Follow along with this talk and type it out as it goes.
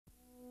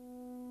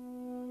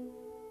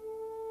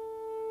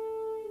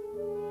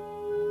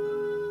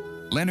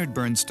Leonard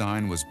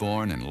Bernstein was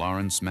born in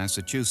Lawrence,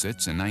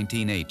 Massachusetts in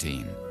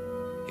 1918.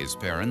 His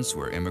parents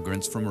were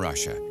immigrants from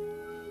Russia.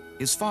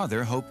 His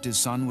father hoped his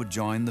son would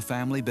join the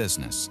family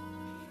business.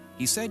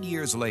 He said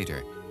years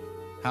later,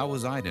 "How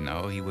was I to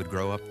know he would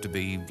grow up to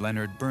be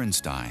Leonard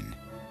Bernstein?"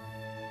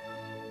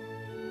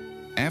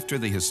 After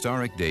the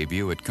historic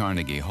debut at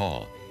Carnegie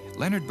Hall,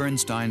 Leonard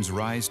Bernstein's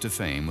rise to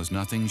fame was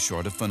nothing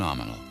short of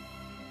phenomenal.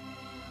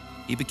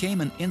 He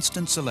became an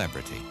instant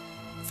celebrity.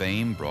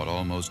 Fame brought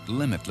almost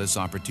limitless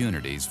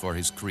opportunities for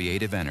his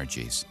creative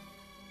energies.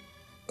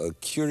 A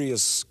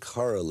curious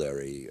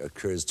corollary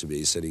occurs to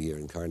me sitting here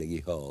in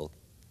Carnegie Hall.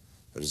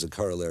 That is a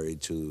corollary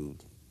to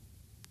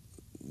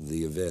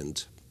the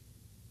event,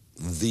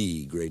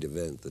 the great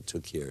event that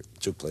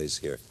took place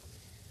here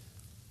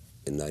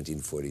in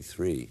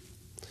 1943.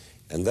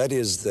 And that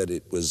is that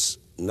it was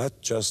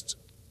not just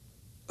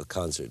a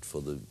concert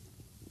for the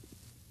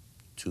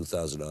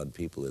 2,000 odd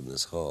people in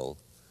this hall,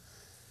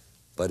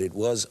 but it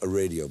was a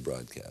radio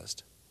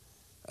broadcast.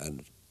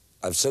 And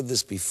I've said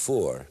this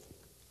before,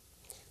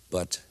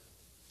 but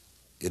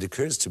it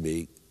occurs to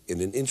me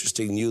in an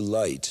interesting new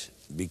light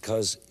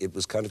because it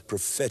was kind of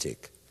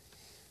prophetic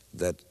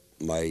that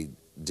my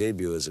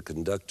debut as a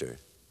conductor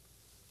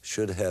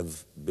should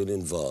have been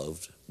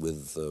involved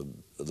with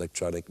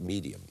electronic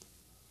medium,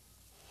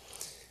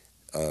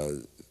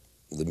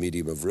 the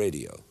medium of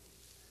radio,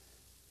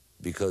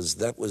 because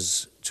that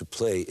was to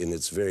play in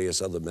its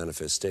various other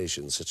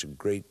manifestations such a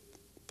great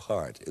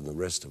part in the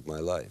rest of my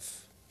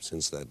life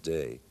since that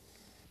day.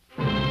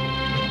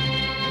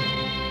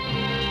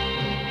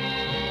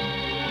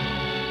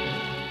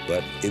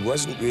 But it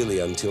wasn't really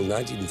until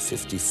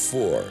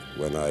 1954,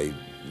 when I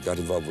got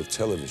involved with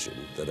television,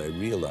 that I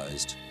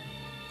realized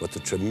what the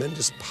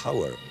tremendous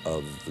power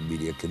of the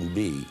media can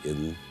be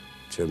in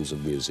terms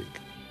of music.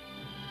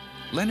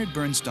 Leonard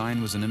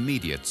Bernstein was an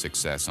immediate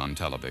success on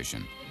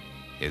television.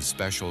 His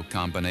special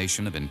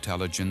combination of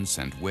intelligence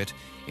and wit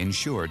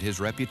ensured his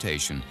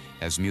reputation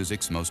as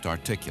music's most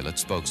articulate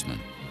spokesman.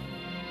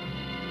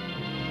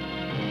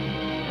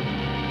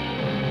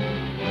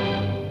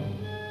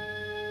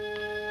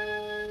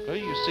 Well,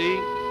 you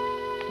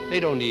see, they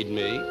don't need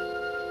me.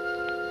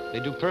 They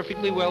do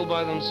perfectly well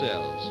by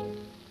themselves.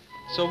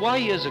 So why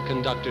is a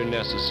conductor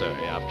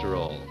necessary, after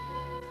all?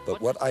 But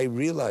what I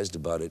realized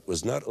about it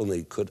was not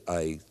only could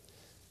I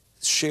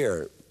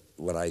share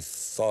what I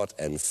thought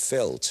and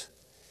felt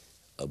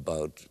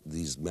about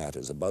these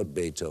matters, about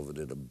Beethoven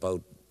and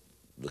about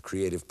the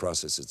creative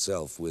process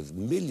itself with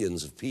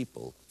millions of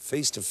people,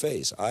 face to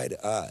face, eye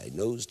to eye,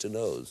 nose to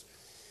nose,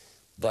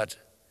 but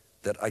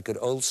that I could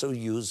also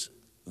use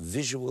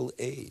visual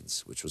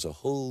aids, which was a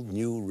whole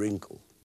new wrinkle.